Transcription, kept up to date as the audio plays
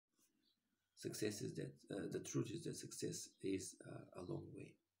success is that the truth is that success is a long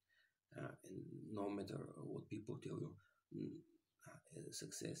way, and no matter what people tell you,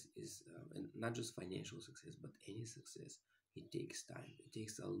 success is, and not just financial success, but any success. It takes time. It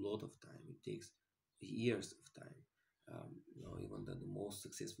takes a lot of time. It takes years of time. Even the most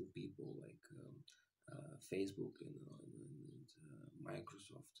successful people like Facebook and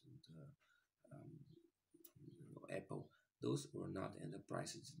Microsoft and Apple, those were not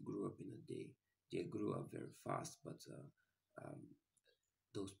enterprises that grew up in a day. They grew up very fast, but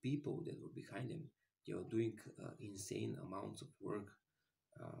those people that were behind them, they were doing insane amounts of work,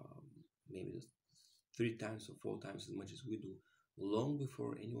 um, maybe 3 times or 4 times as much as we do, long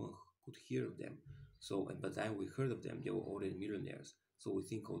before anyone could hear of them. So, and by the time we heard of them, they were already millionaires. So we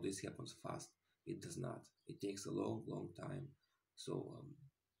think, oh, this happens fast. It does not. It takes a long, long time. So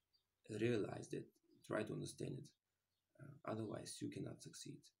realize that, try to understand it. Otherwise, you cannot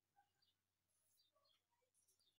succeed.